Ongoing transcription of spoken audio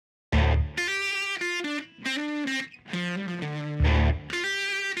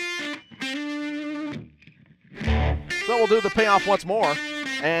So we'll do the payoff once more,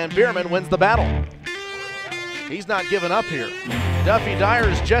 and Bierman wins the battle. He's not giving up here. Duffy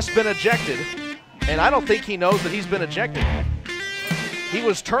Dyer's just been ejected, and I don't think he knows that he's been ejected. He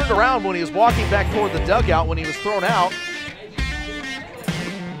was turned around when he was walking back toward the dugout when he was thrown out.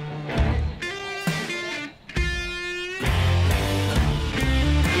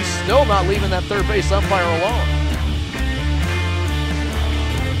 He's still not leaving that third base umpire alone.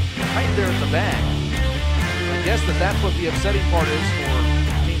 Right there in the bag. I guess that's what the upsetting part is for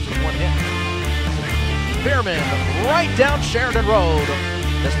teams with one hit. Bierman right down Sheridan Road.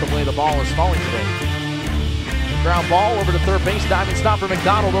 That's the way the ball is falling today. Ground ball over to third base, diving stop for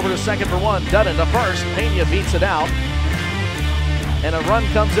McDonald, over to second for one. Dutton to first, Pena beats it out. And a run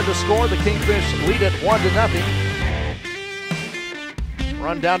comes in to score. The Kingfish lead it 1-0.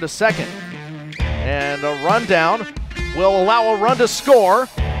 Run down to second. And a run down will allow a run to score.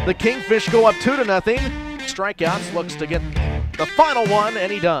 The Kingfish go up 2-0. Strikeouts, looks to get the final one,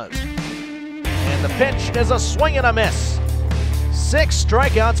 and he does. And the pitch is a swing and a miss. 6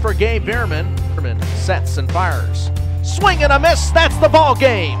 strikeouts for Gabe Bierman. Bierman sets and fires. Swing and a miss, that's the ball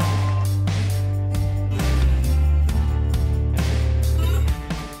game.